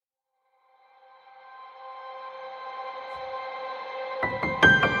Hello,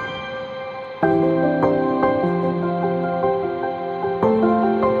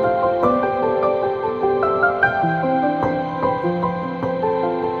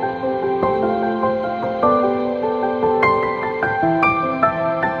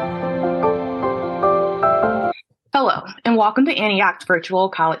 and welcome to Antioch Virtual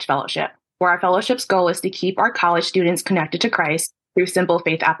College Fellowship, where our fellowship's goal is to keep our college students connected to Christ through simple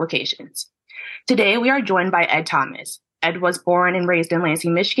faith applications. Today, we are joined by Ed Thomas. Ed was born and raised in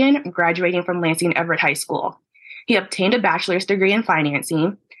Lansing, Michigan, graduating from Lansing Everett High School. He obtained a bachelor's degree in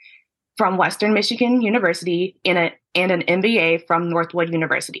financing from Western Michigan University and an M.B.A. from Northwood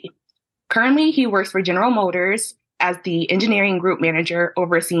University. Currently, he works for General Motors as the engineering group manager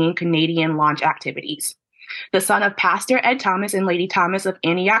overseeing Canadian launch activities. The son of Pastor Ed Thomas and Lady Thomas of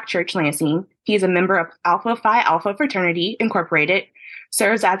Antioch Church Lansing, he is a member of Alpha Phi Alpha Fraternity Incorporated,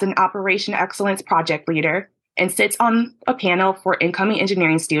 serves as an Operation Excellence project leader, and sits on a panel for incoming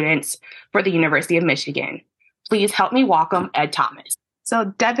engineering students for the University of Michigan. Please help me welcome Ed Thomas. So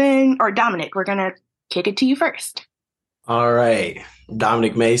Dominic, we're going to kick it to you first. All right,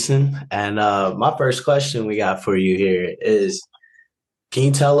 Dominic Mason. And my first question we got for you here is, can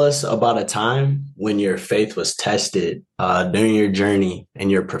you tell us about a time when your faith was tested during your journey in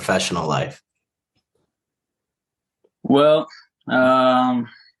your professional life? Well, I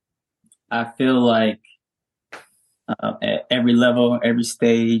feel like at every level, every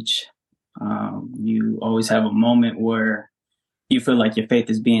stage, you always have a moment where you feel like your faith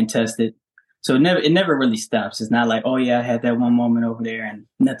is being tested. So it never really stops. It's not like, oh yeah, I had that one moment over there and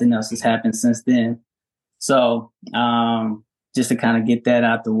nothing else has happened since then. So, just to kind of get that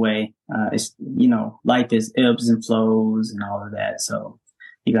out the way, life is ebbs and flows and all of that. So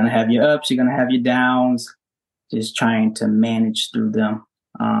you're going to have your ups, you're going to have your downs, just trying to manage through them.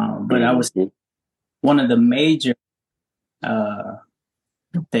 But I was one of the major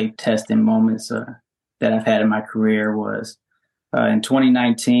faith testing moments that I've had in my career was in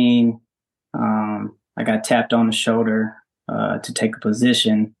 2019. I got tapped on the shoulder to take a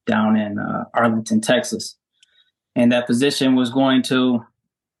position down in Arlington, Texas. And that position was going to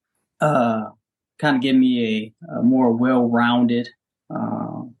kind of give me a more well-rounded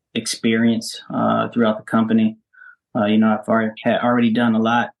experience throughout the company. I've already done a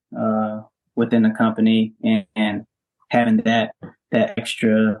lot within the company, and having that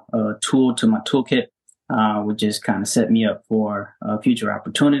extra tool to my toolkit would just kind of set me up for future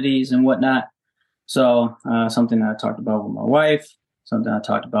opportunities and whatnot. So something that I talked about with my wife, something I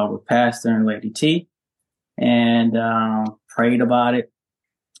talked about with Pastor and Lady T. And prayed about it.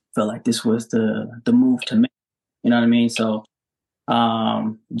 Felt like this was the move to make. You know what I mean? So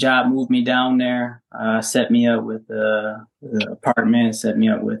job moved me down there, set me up with the apartment, set me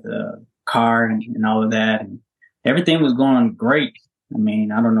up with a car and all of that. And everything was going great. I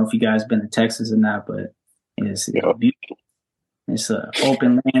mean, I don't know if you guys been to Texas or not, but it's beautiful. It's an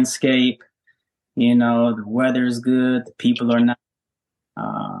open landscape. The weather is good. The people are nice.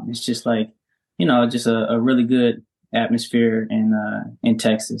 It's just like, just a really good atmosphere in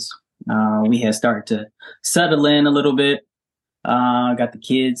Texas. We had started to settle in a little bit. Got the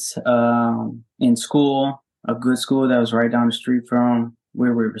kids in school, a good school that was right down the street from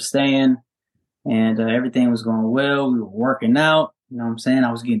where we were staying. And everything was going well. We were working out. You know what I'm saying?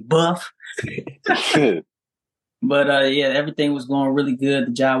 I was getting buff. But everything was going really good.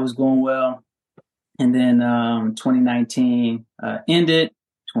 The job was going well. And then 2019 ended.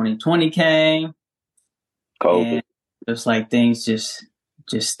 2020 came. COVID. And it's like things just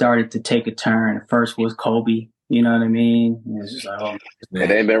started to take a turn. First was Kobe. You know what I mean? It's just like, It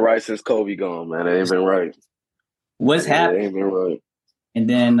ain't been right since Kobe gone, man. It ain't been right. What's happening? It ain't been right. And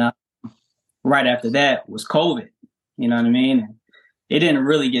then right after that was COVID. You know what I mean? And it didn't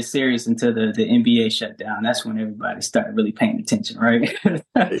really get serious until the M.B.A. shut down. That's when everybody started really paying attention, right?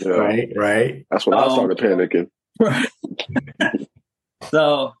 Right. That's when I started panicking. Right.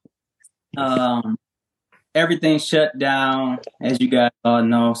 So everything shut down, as you guys all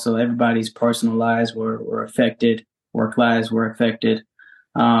know. So everybody's personal lives were affected. Work lives were affected.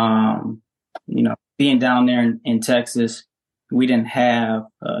 Being down there in Texas, we didn't have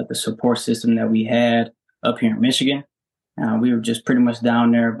the support system that we had up here in Michigan. We were just pretty much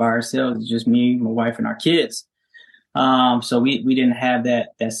down there by ourselves, just me, my wife, and our kids. So we didn't have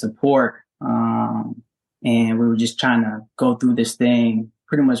that support. And we were just trying to go through this thing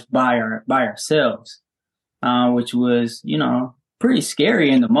pretty much by ourselves, which was, pretty scary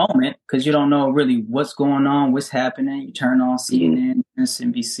in the moment because you don't know really what's going on, what's happening. You turn on CNN,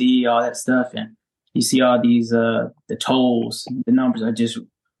 MSNBC, all that stuff, and you see all these the tolls, the numbers are just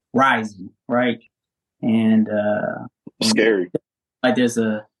rising, right? And scary. like there's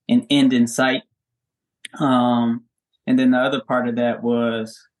an end in sight. And then the other part of that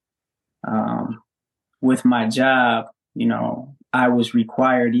was with my job, I was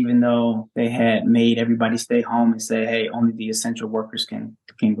required, even though they had made everybody stay home and say, hey, only the essential workers can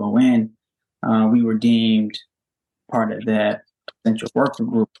go in. We were deemed part of that essential worker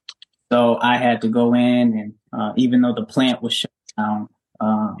group. So I had to go in and even though the plant was shut down,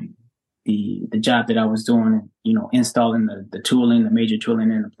 the job that I was doing, installing the tooling, the major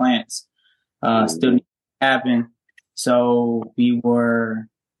tooling in the plants, still needed to happen. So we were,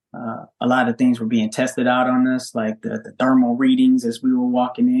 a lot of things were being tested out on us, like the thermal readings as we were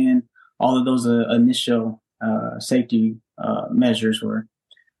walking in. All of those initial safety measures were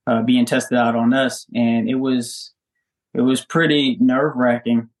being tested out on us. And it was pretty nerve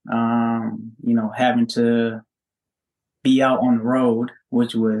wracking, having to be out on the road,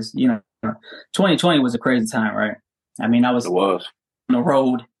 which was, 2020 was a crazy time, right? I mean, I was on the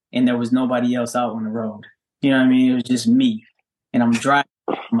road and there was nobody else out on the road. You know what I mean? It was just me and I'm driving.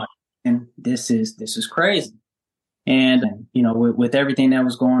 I'm like, and this is crazy. And, with everything that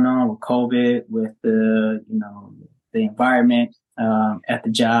was going on with COVID, with the environment at the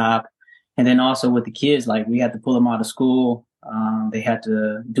job, and then also with the kids, like we had to pull them out of school. They had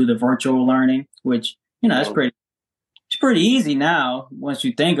to do the virtual learning, which, it's pretty easy now once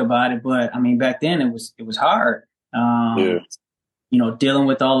you think about it. But I mean, back then it was hard. Dealing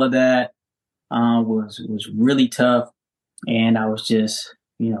with all of that was really tough. And I was just,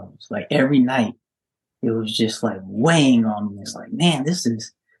 it's like every night it was just like weighing on me. It's like, man, this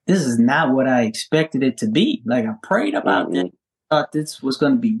is not what I expected it to be. Like I prayed about this, thought this was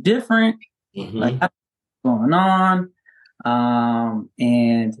going to be different. Like what's going on?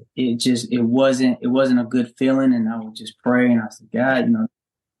 And it wasn't a good feeling. And I would just pray and I said, God,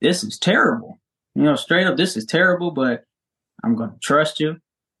 this is terrible. Straight up, this is terrible, but I'm going to trust you.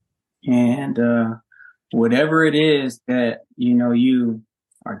 And, whatever it is that, you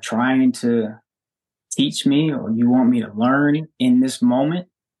are trying to teach me or you want me to learn in this moment,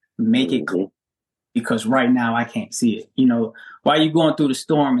 make it clear, because right now I can't see it. While you're going through the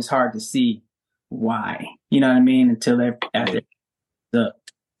storm, it's hard to see why, you know what I mean? Until after the,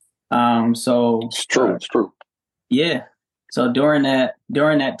 so it's true. It's true. Yeah. So during that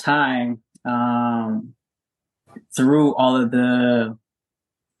time, through all of the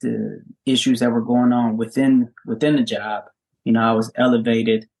issues that were going on within the job, I was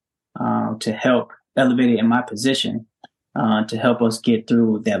elevated elevated in my position to help us get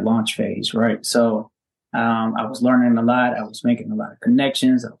through that launch phase, right? So I was learning a lot. I was making a lot of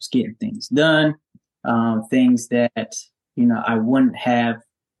connections. I was getting things done, things that I wouldn't have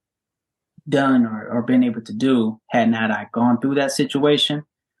done or been able to do had not I gone through that situation.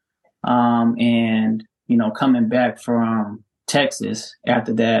 And coming back from Texas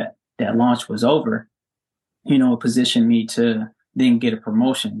after that launch was over, positioned me to then get a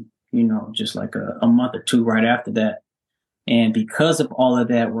promotion, just like a month or two right after that. And because of all of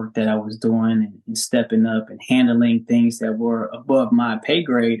that work that I was doing and stepping up and handling things that were above my pay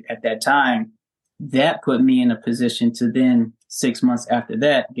grade at that time, that put me in a position to then 6 months after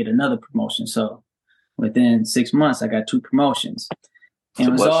that get another promotion. So within 6 months, I got 2 promotions. And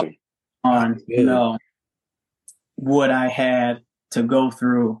it was all on, what I had to go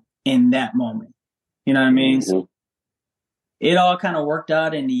through in that moment. You know what I mean? So it all kind of worked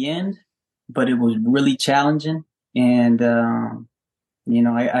out in the end, but it was really challenging. And,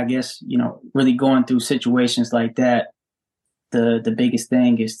 I guess, really going through situations like that, the biggest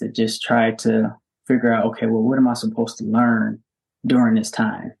thing is to just try to figure out, okay, well, what am I supposed to learn during this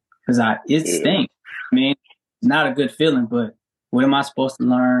time? Because it stinks. I mean, it's not a good feeling, but what am I supposed to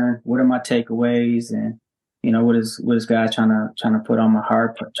learn? What are my takeaways? And, what is God trying to put on my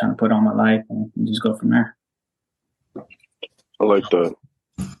heart, trying to put on my life, and just go from there. I like that.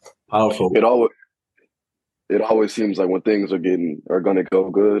 Powerful. It always seems like when things are gonna go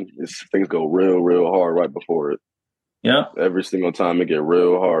good, things go real hard right before it. Yeah. Every single time it get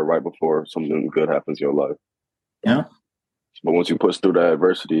real hard right before something good happens in your life. Yeah. But once you push through that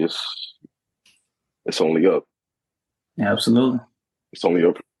adversity, it's only up. Yeah, absolutely. It's only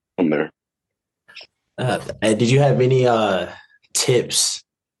up from there. Did you have any tips,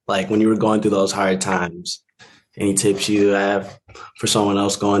 like when you were going through those hard times? Any tips you have for someone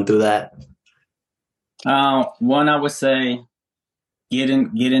else going through that? One, I would say, get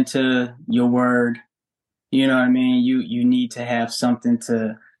into your word. You know what I mean? You need to have something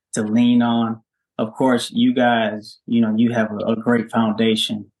to lean on. Of course, you guys, you have a great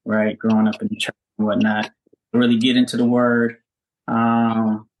foundation, right? Growing up in the church and whatnot. Really get into the word.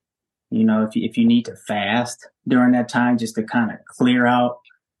 if you need to fast during that time, just to kind of clear out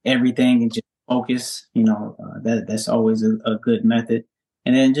everything and just focus, that's always a good method.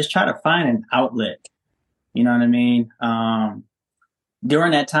 And then just try to find an outlet. You know what I mean?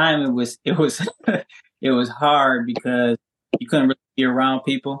 During that time, it was it was hard because you couldn't really be around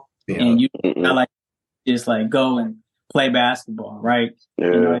people, and you not like just like go and play basketball, right?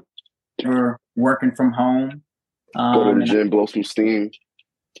 Yeah. You're working from home. Go to the gym, blow some steam.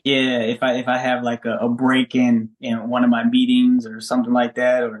 Yeah, if I have like a break in one of my meetings or something like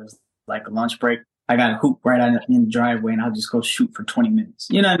that, or like a lunch break, I got a hoop right out in the driveway, and I'll just go shoot for 20 minutes.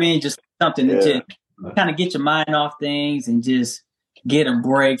 You know what I mean? Just something to just kind of get your mind off things and just get a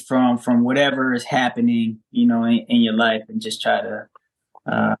break from whatever is happening, in your life, and just try to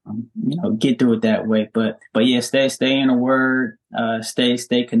get through it that way. But yeah, stay in the word,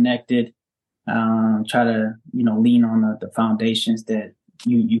 stay connected, try to, lean on the foundations that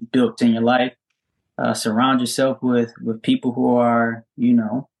you built in your life, surround yourself with people who are,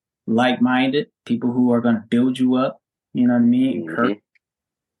 like-minded, people who are going to build you up, you know what I mean?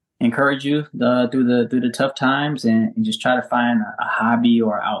 Encourage you through the tough times, and just try to find a hobby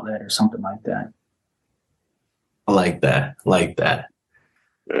or outlet or something like that. I like that.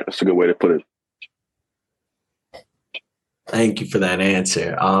 Yeah, that's a good way to put it. Thank you for that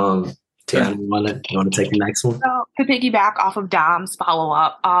answer. Tiana, you want to take the next one? So, to piggyback off of Dom's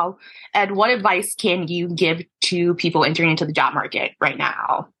follow-up, Ed, what advice can you give to people entering into the job market right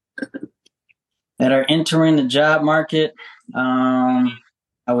now? That are entering the job market,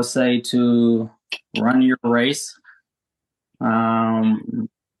 I would say to run your race.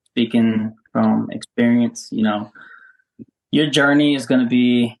 Speaking from experience, your journey is going to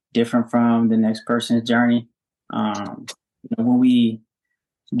be different from the next person's journey. When we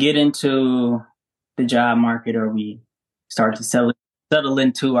get into the job market, or we start to settle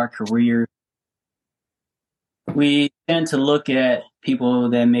into our career, we tend to look at people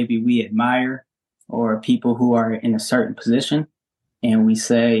that maybe we admire, or people who are in a certain position, and we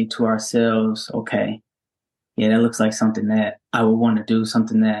say to ourselves, okay, yeah, that looks like something that I would want to do,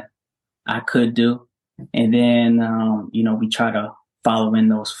 something that I could do. And then, we try to follow in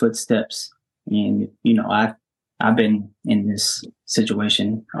those footsteps. And, I've been in this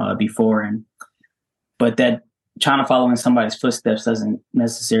situation before, but that trying to follow in somebody's footsteps doesn't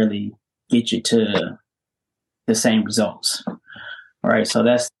necessarily get you to the same results. All right. So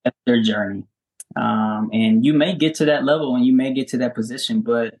that's their journey. And you may get to that level and you may get to that position,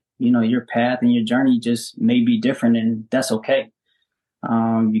 but your path and your journey just may be different, and that's okay.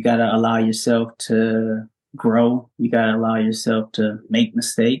 You got to allow yourself to grow. You got to allow yourself to make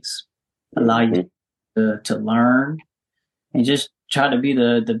mistakes, allow you to learn, and just try to be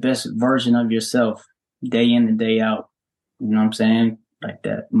the best version of yourself day in and day out. You know what I'm saying? Like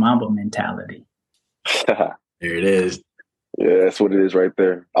that Mamba mentality. There it is. Yeah, that's what it is right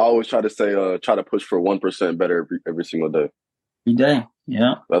there. I always try to say, try to push for 1% better every single day. Every day.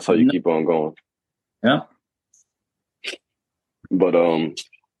 Yeah. That's how you keep on going. Yeah. But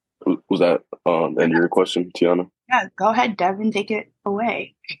was that end of your question, Tiana? Yeah, go ahead, Devin, take it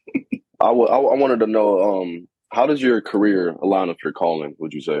away. I wanted to know, how does your career align with your calling,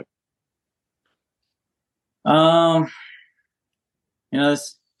 would you say?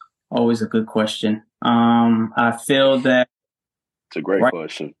 It's always a good question. I feel that it's a great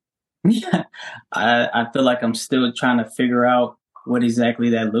question. I feel like I'm still trying to figure out what exactly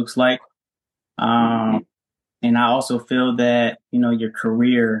that looks like. And I also feel that, your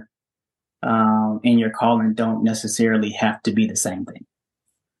career and your calling don't necessarily have to be the same thing.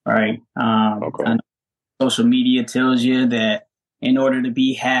 Right. Okay. I know social media tells you that in order to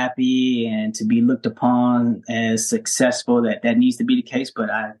be happy and to be looked upon as successful, that needs to be the case, but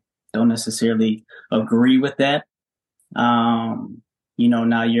I don't necessarily agree with that.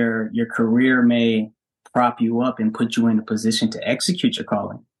 Now your career may prop you up and put you in a position to execute your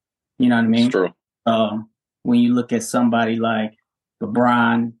calling. You know what I mean? It's true. When you look at somebody like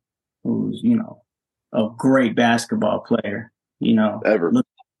LeBron, who's, a great basketball player, Ever. Look,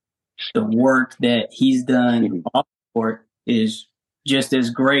 the work that he's done off the court is just as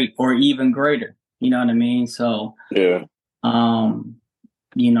great or even greater. You know what I mean? So, yeah.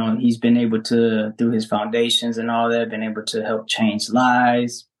 He's been able to, through his foundations and all that, been able to help change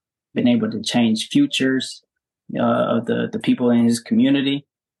lives, been able to change futures of the people in his community.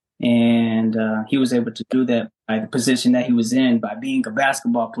 And he was able to do that by the position that he was in, by being a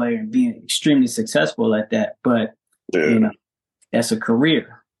basketball player and being extremely successful at that. But, that's a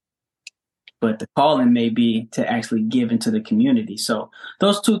career. But the calling may be to actually give into the community. So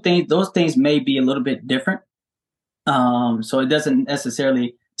those things may be a little bit different. So it doesn't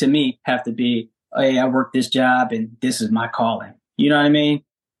necessarily to me, have to be, hey, I work this job and this is my calling. You know what I mean?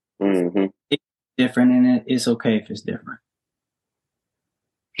 Mm-hmm. It's different, and it's okay if it's different.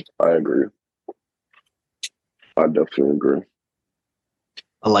 I agree. I definitely agree.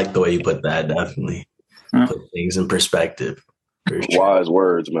 I like the way you put that. Definitely put things in perspective. Sure. Wise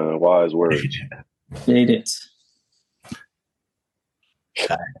words, man. Wise words. It is.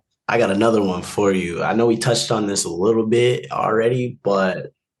 Okay. I got another one for you. I know we touched on this a little bit already,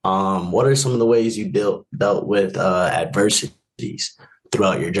 but what are some of the ways you dealt with adversities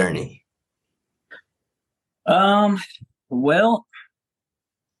throughout your journey? Well,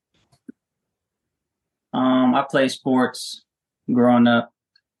 I played sports growing up,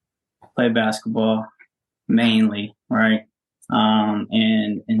 played basketball mainly, right?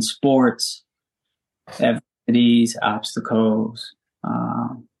 And in sports, adversities, obstacles,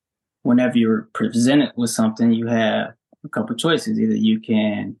 whenever you're presented with something, you have a couple choices. Either you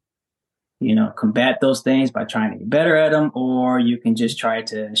can, combat those things by trying to get better at them, or you can just try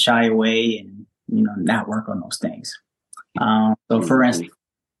to shy away and, not work on those things. So for instance,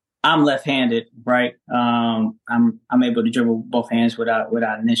 I'm left-handed, right? I'm able to dribble both hands without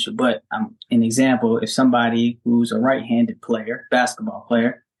an issue. But an example, if somebody who's a right-handed player, basketball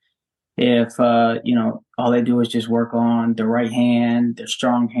player, if all they do is just work on the right hand, their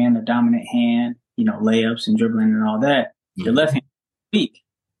strong hand, their dominant hand, layups and dribbling and all that, their left hand is weak.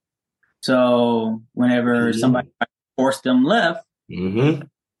 So whenever somebody force them left,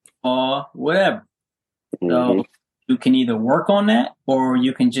 or whatever, so you can either work on that, or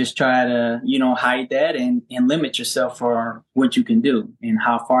you can just try to, hide that and limit yourself for what you can do and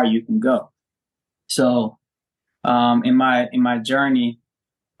how far you can go. So, in my journey,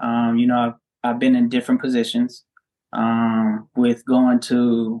 I've been in different positions, with going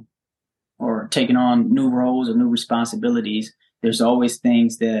to or taking on new roles or new responsibilities. There's always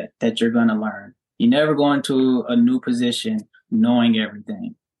things that you're going to learn. You never go into a new position knowing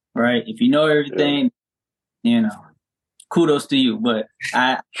everything, right? If you know everything, kudos to you. But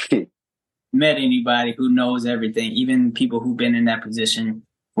I met anybody who knows everything, even people who've been in that position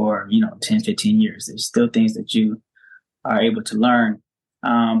for, 10, 15 years. There's still things that you are able to learn.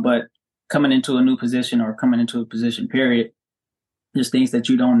 But coming into a new position or coming into a position period, there's things that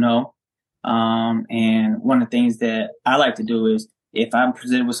you don't know. And one of the things that I like to do is if I'm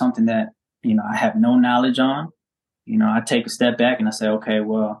presented with something that, I have no knowledge on, I take a step back and I say, okay,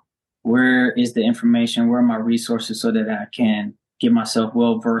 well, where is the information? Where are my resources so that I can get myself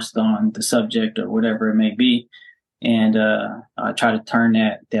well versed on the subject or whatever it may be, and I try to turn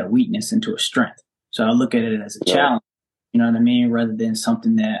that weakness into a strength. So I look at it as a challenge, you know what I mean, rather than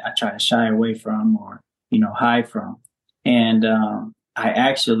something that I try to shy away from or hide from. And I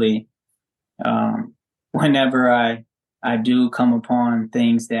actually, whenever I do come upon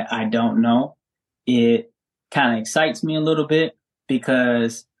things that I don't know, it kind of excites me a little bit,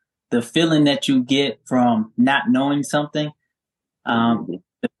 because the feeling that you get from not knowing something,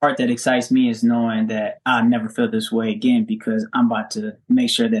 the part that excites me is knowing that I'll never feel this way again, because I'm about to make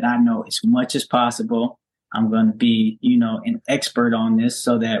sure that I know as much as possible. I'm going to be, an expert on this,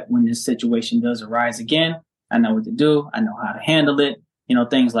 so that when this situation does arise again, I know what to do. I know how to handle it,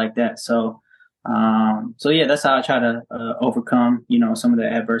 things like that. So yeah, that's how I try to overcome, some of the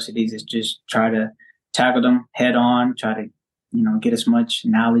adversities, is just try to tackle them head on, try to, get as much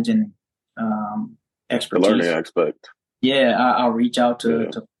knowledge and expertise. The learning aspect. Yeah, I'll reach out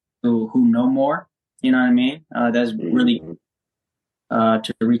to who know more. You know what I mean? That's really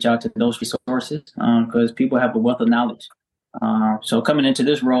to reach out to those resources, because people have a wealth of knowledge. So coming into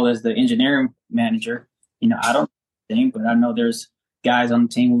this role as the engineering manager, I don't think, but I know there's guys on the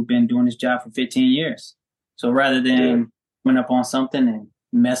team who've been doing this job for 15 years. So rather than going up on something and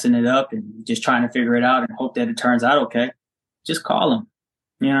messing it up and just trying to figure it out and hope that it turns out okay, just call them.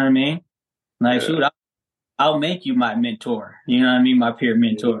 You know what I mean? Like, shoot, I'll make you my mentor. You know what I mean? My peer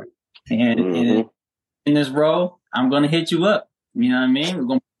mentor. And in this role, I'm going to hit you up. You know what I mean? We're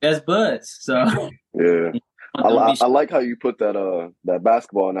going to be best buds. So yeah, I like how you put that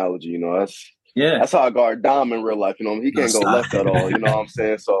basketball analogy. That's how I guard Dom in real life. He can't go left at all. You know what I'm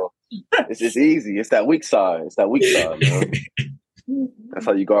saying? So it's easy. It's that weak side. Man. That's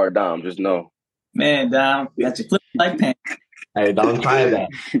how you guard Dom. Just know. Man, Dom, got your flip like pants. Hey, don't try that.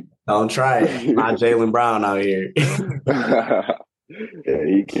 Don't try it. Not Jaylen Brown out here. Yeah,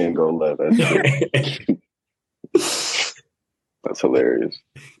 he can't go left. That's true. That's hilarious.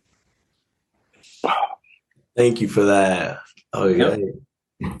 Thank you for that. Okay.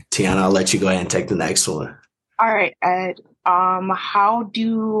 Tiana, I'll let you go ahead and take the next one. All right, Ed. How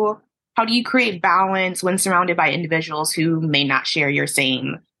do how do you create balance when surrounded by individuals who may not share your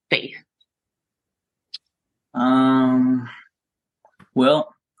same faith?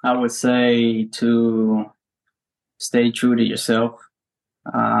 Well, I would say to stay true to yourself.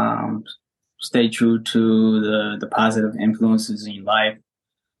 Stay true to the positive influences in your life.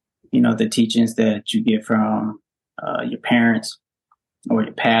 You know, the teachings that you get from your parents or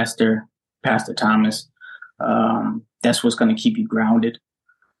your pastor, Pastor Thomas. That's what's going to keep you grounded.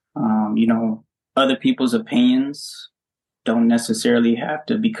 You know, other people's opinions don't necessarily have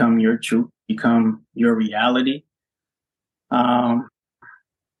to become your truth, become your reality. You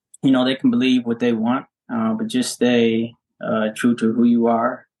know, they can believe what they want, but just stay true to who you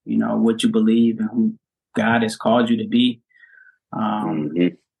are, you know, what you believe and who God has called you to be.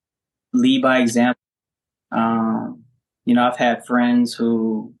 Lead by example. You know, I've had friends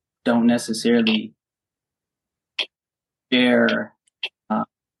who don't necessarily share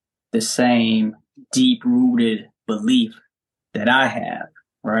the same deep-rooted belief that I have,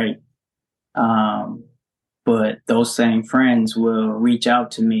 right? But those same friends will reach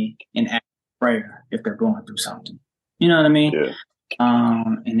out to me and ask for prayer if they're going through something. You know what I mean? Yeah.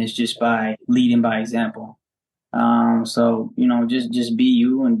 And it's just by leading by example. So, you know, just be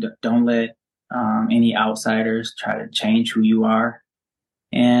you and don't let any outsiders try to change who you are.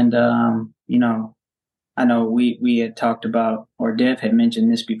 And, you know, I know we had talked about, or Dev had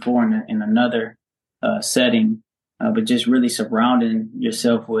mentioned this before in another setting, but just really surrounding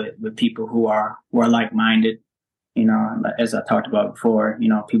yourself with people who are like-minded. You know, as I talked about before, you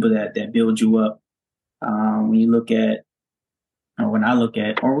know, people that build you up. When you look at, or when I look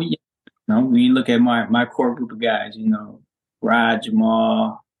at, or when you look at my core group of guys, you know, Rod,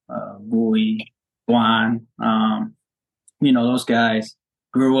 Jamal, Bowie, Juan, you know, those guys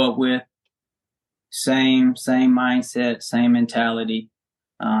grew up with same mindset, same mentality.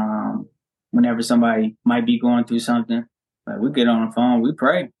 Whenever somebody might be going through something, like we get on the phone, we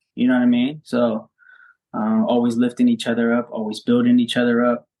pray, you know what I mean? So, always lifting each other up, always building each other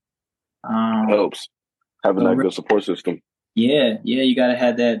up. Helps having that good support system. Yeah, you got to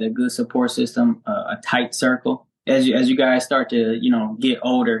have that good support system, a tight circle. As you guys start to, you know, get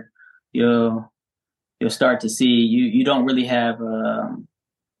older, you'll start to see you don't really have a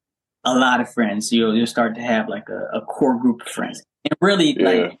lot of friends. You'll start to have like a core group of friends. And really,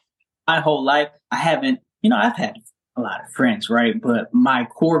 like my whole life, I've had a lot of friends, right? But my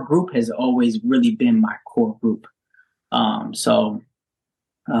core group has always really been my core group.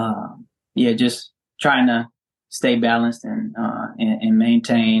 Just trying to stay balanced and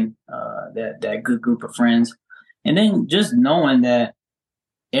maintain that good group of friends. And then just knowing that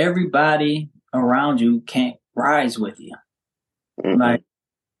everybody around you can't rise with you. Mm-hmm. Like,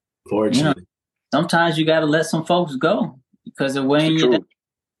 you know, sometimes you got to let some folks go because they're weighing you down.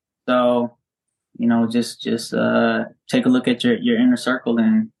 So, you know, just take a look at your inner circle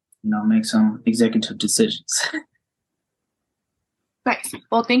and, you know, make some executive decisions. Nice.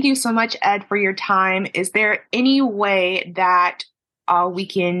 Well, thank you so much, Ed, for your time. Is there any way that we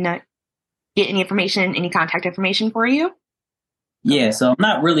can get any information, any contact information for you? Yeah, so I'm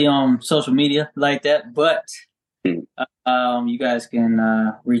not really on social media like that, but you guys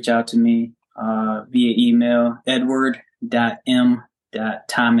can reach out to me via email,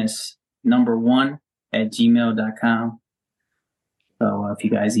 edward.m.thomas1@gmail.com. So if you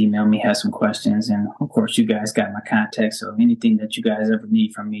guys email me, have some questions, and of course you guys got my contact. So anything that you guys ever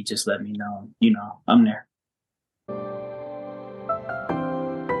need from me, just let me know. You know, I'm there.